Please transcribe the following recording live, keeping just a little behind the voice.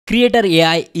Creaitor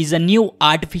AI is a new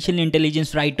artificial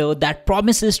intelligence writer that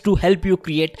promises to help you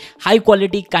create high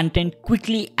quality content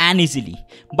quickly and easily.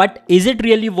 But is it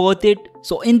really worth it?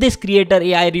 So in this Creaitor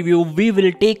AI review, we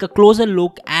will take a closer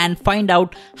look and find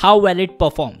out how well it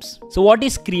performs. So what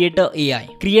is Creaitor AI?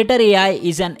 Creaitor AI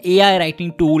is an AI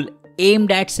writing tool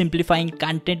aimed at simplifying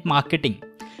content marketing.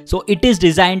 So it is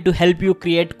designed to help you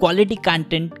create quality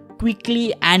content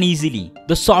quickly and easily.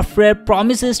 The software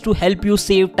promises to help you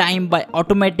save time by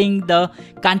automating the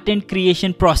content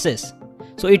creation process.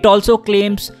 So it also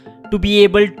claims to be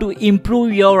able to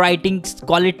improve your writing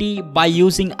quality by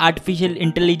using artificial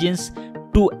intelligence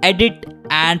to edit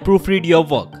and proofread your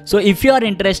work. So if you are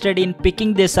interested in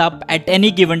picking this up at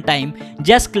any given time,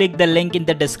 just click the link in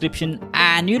the description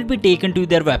and you'll be taken to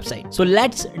their website. So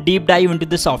let's deep dive into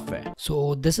the software.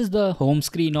 So this is the home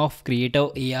screen of Creaitor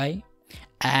AI.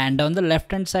 And on the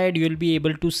left hand side, you will be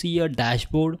able to see a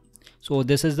dashboard. So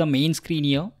this is the main screen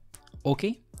here.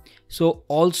 Okay. So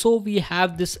also we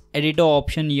have this editor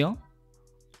option here.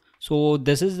 So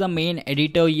this is the main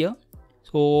editor here.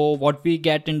 So what we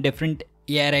get in different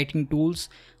AI writing tools.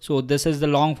 So this is the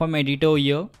long form editor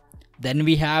here. Then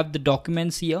we have the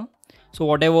documents here. So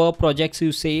whatever projects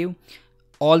you save,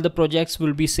 all the projects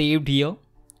will be saved here.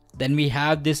 Then we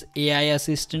have this AI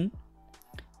assistant.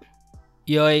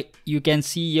 Here you can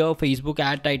see here Facebook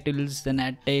ad titles, then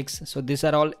ad text. So these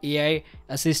are all AI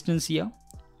assistants here.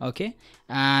 Okay,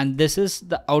 and this is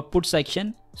the output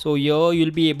section. So here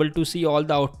you'll be able to see all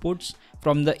the outputs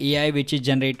from the AI which is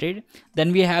generated.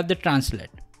 Then we have the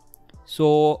translate.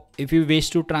 So if you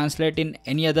wish to translate in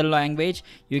any other language,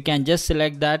 you can just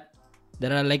select that.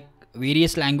 There are like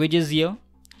various languages here.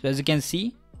 So as you can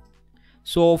see.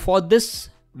 So for this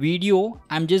video,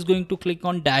 I'm just going to click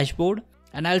on dashboard.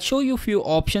 And I'll show you a few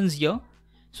options here.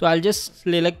 So I'll just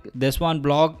select this one,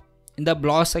 blog. In the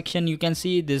blog section, you can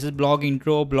see this is blog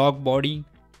intro, blog body.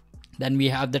 Then we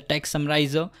have the text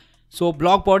summarizer. So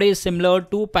blog body is similar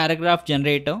to paragraph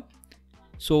generator.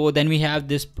 So then we have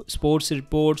this sports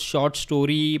report, short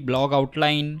story, blog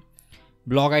outline,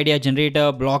 blog idea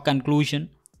generator, blog conclusion.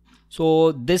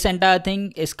 So this entire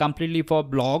thing is completely for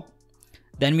blog.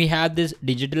 Then we have this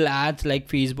digital ads like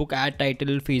Facebook ad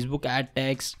title, Facebook ad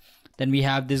text. Then we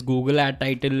have this Google ad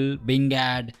title, Bing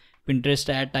ad, Pinterest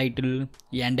ad title,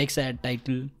 Yandex ad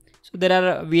title. So there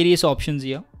are various options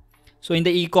here. So in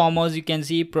the e-commerce, you can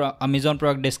see Amazon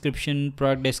product description,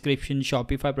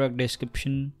 Shopify product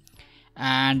description.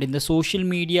 And in the social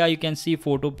media, you can see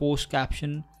photo post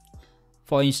caption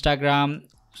for Instagram.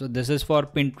 So this is for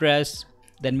Pinterest.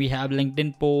 Then we have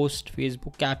LinkedIn post,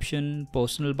 Facebook caption,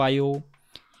 personal bio.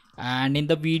 And in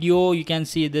the video, you can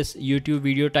see this YouTube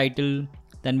video title.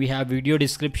 Then we have video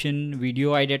description,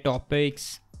 video idea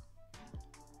topics.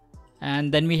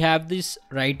 And then we have this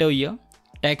writer here,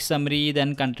 text summary,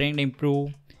 then content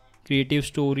improve, creative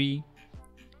story.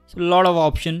 So a lot of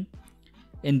option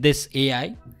in this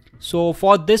AI. So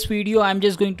for this video, I'm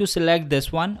just going to select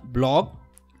this one, blog.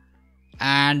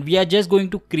 And we are just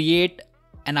going to create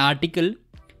an article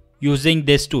using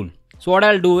this tool. So what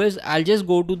I'll do is I'll just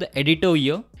go to the editor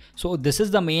here. So this is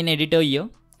the main editor here.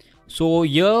 So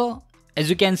here, as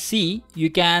you can see,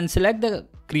 you can select the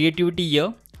creativity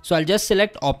here. So I'll just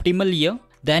select optimal here.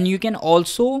 Then you can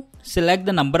also select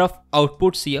the number of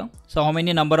outputs here. So how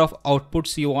many number of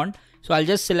outputs you want. So I'll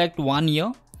just select one here.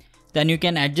 Then you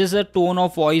can adjust the tone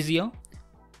of voice here.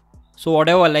 So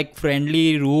whatever, like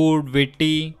friendly, rude,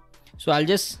 witty. So I'll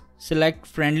just select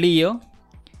friendly here.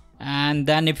 And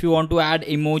then if you want to add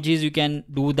emojis, you can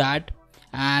do that.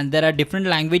 And there are different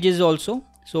languages also.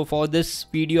 So for this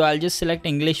video, I'll just select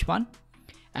English one.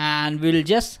 And we'll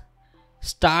just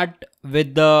start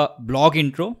with the blog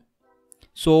intro.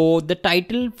 So the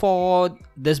title for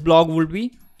this blog will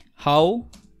be How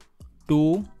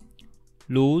to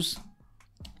Lose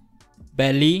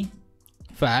Belly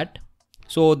Fat.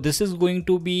 So this is going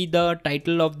to be the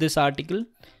title of this article.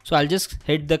 So I'll just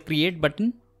hit the create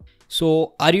button.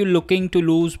 So are you looking to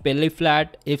lose belly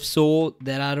fat? If so,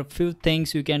 there are a few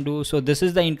things you can do. So this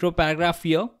is the intro paragraph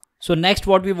here. So next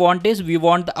what we want is we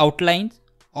want the outlines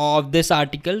of this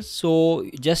article. So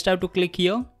just have to click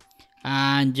here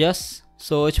and just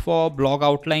search for blog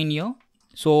outline here.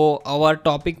 So our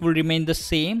topic will remain the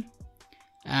same.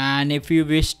 And if you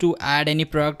wish to add any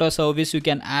product or service, you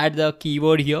can add the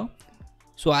keyword here.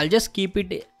 So I'll just keep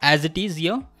it as it is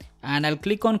here and I'll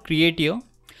click on create here.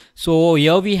 So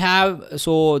here we have,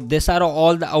 so these are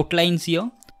all the outlines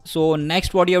here. So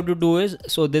next what you have to do is,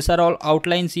 so these are all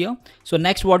outlines here. So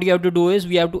next what you have to do is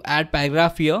we have to add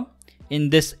paragraph here in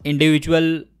this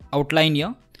individual outline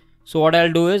here. So what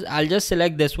I'll do is I'll just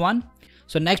select this one.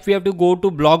 So next we have to go to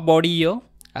blog body here.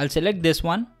 I'll select this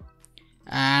one.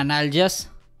 and I'll just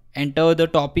enter the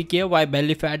topic here, why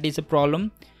belly fat is a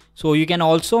problem. So you can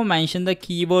also mention the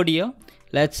keyword here,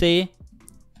 let's say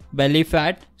belly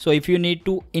fat. So if you need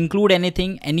to include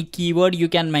anything, any keyword, you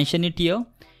can mention it here,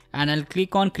 and I'll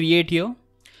click on create here.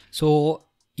 So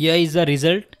here is the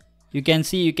result. You can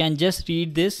see, you can just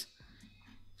read this.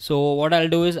 So what I'll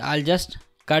do is I'll just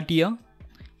cut here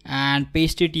and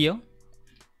paste it here.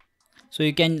 So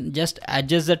you can just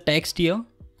adjust the text here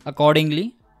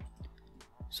accordingly.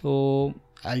 So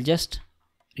I'll just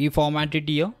reformat it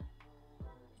here.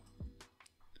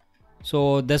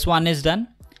 So this one is done.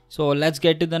 So let's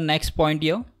get to the next point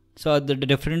here. So the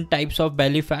different types of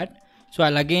belly fat. So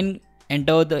I'll again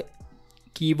enter the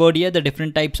keyword here, the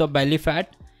different types of belly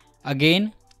fat.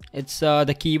 Again, it's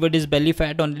the keyword is belly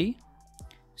fat only.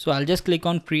 So I'll just click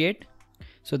on create.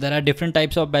 So there are different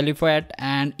types of belly fat,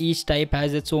 and each type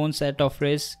has its own set of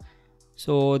phrase.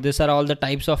 So these are all the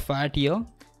types of fat here.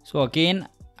 So again,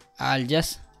 I'll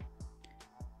just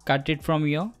cut it from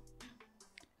here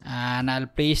and I'll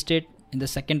paste it in the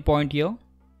second point here.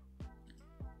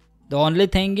 The only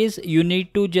thing is you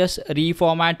need to just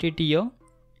reformat it here.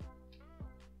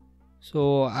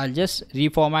 So I'll just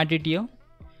reformat it here.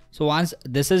 So once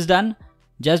this is done,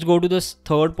 just go to this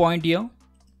third point here.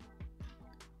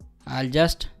 I'll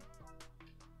just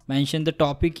mention the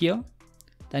topic here,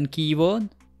 then keyword,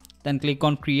 then click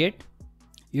on create.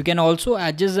 You can also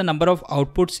adjust the number of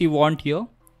outputs you want here.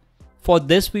 For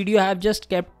this video, I have just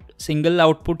kept single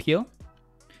output here.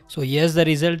 So here's the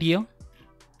result here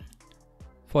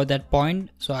for that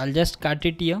point. So I'll just cut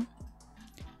it here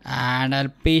and I'll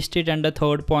paste it under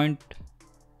third point.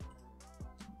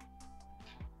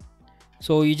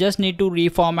 So you just need to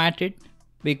reformat it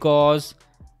because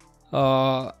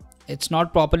it's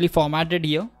not properly formatted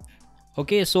here.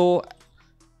 Okay, so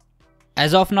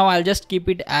as of now I'll just keep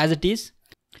it as it is.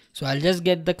 So I'll just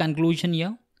get the conclusion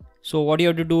here. So what you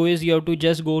have to do is you have to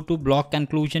just go to block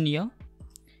conclusion here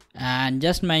and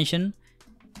just mention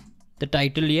the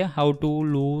title here, how to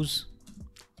lose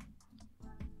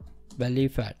belly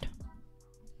fat,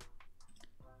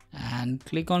 and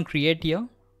click on create here.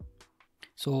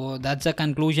 So that's the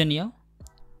conclusion here.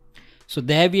 So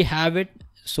there we have it.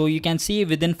 So you can see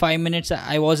within 5 minutes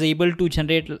I was able to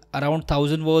generate around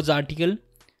 1000 words article.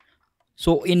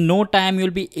 So in no time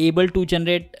you'll be able to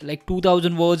generate like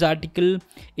 2000 words article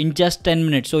in just 10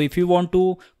 minutes. So if you want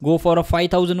to go for a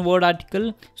 5000 word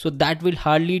article, so that will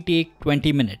hardly take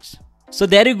 20 minutes. So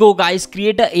there you go guys,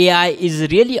 Creaitor AI is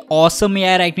really awesome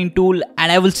AI writing tool,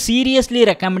 and I will seriously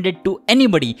recommend it to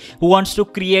anybody who wants to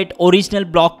create original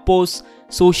blog posts,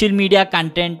 social media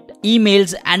content,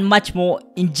 emails and much more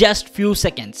in just few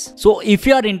seconds. So if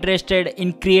you are interested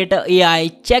in Creaitor AI,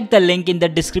 check the link in the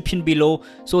description below.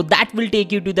 So that will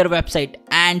take you to their website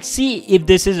and see if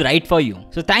this is right for you.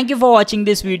 So thank you for watching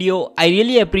this video. I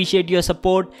really appreciate your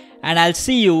support and I'll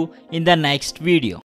see you in the next video.